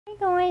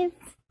Guys,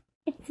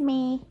 it's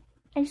me.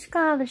 I just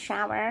got out of the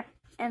shower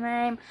and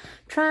I'm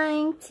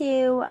trying to,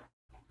 you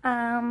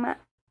know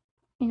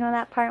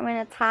that part when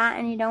it's hot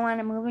and you don't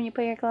want to move when you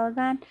put your clothes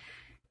on?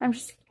 I'm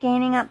just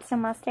gaining up some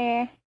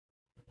muster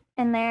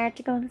in there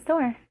to go to the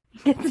store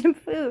and get some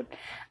food.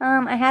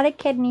 I had a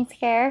kidney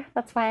scare,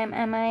 that's why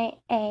I'm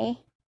MIA,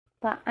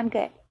 but I'm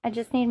good. I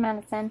just need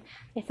medicine.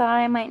 They thought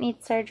I might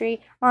need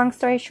surgery. Long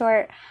story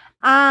short,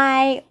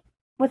 I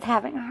was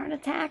having a heart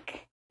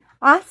attack.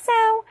 Also,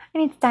 I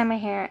need to dye my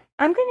hair.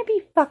 I'm gonna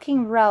be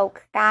fucking rogue,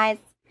 guys.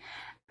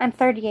 I'm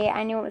 38,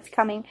 I knew it was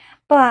coming.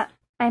 But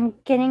I'm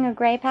getting a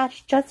gray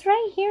patch just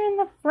right here in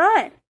the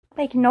front.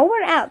 Like,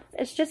 nowhere else.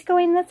 It's just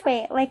going this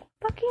way. Like,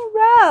 fucking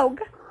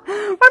rogue.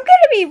 I'm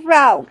gonna be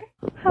rogue.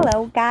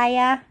 Hello,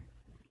 Gaia.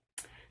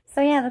 So,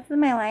 yeah, this is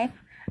my life.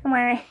 I'm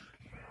wearing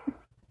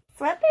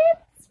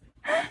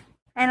sweatpants.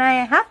 And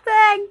I have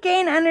to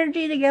gain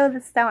energy to go to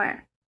the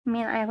store. I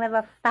mean, I live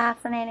a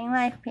fascinating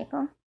life,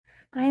 people.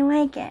 But I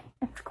like it.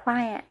 It's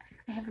quiet.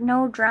 I have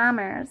no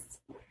dramas.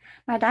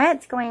 My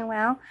diet's going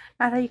well.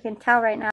 Not that you can tell right now.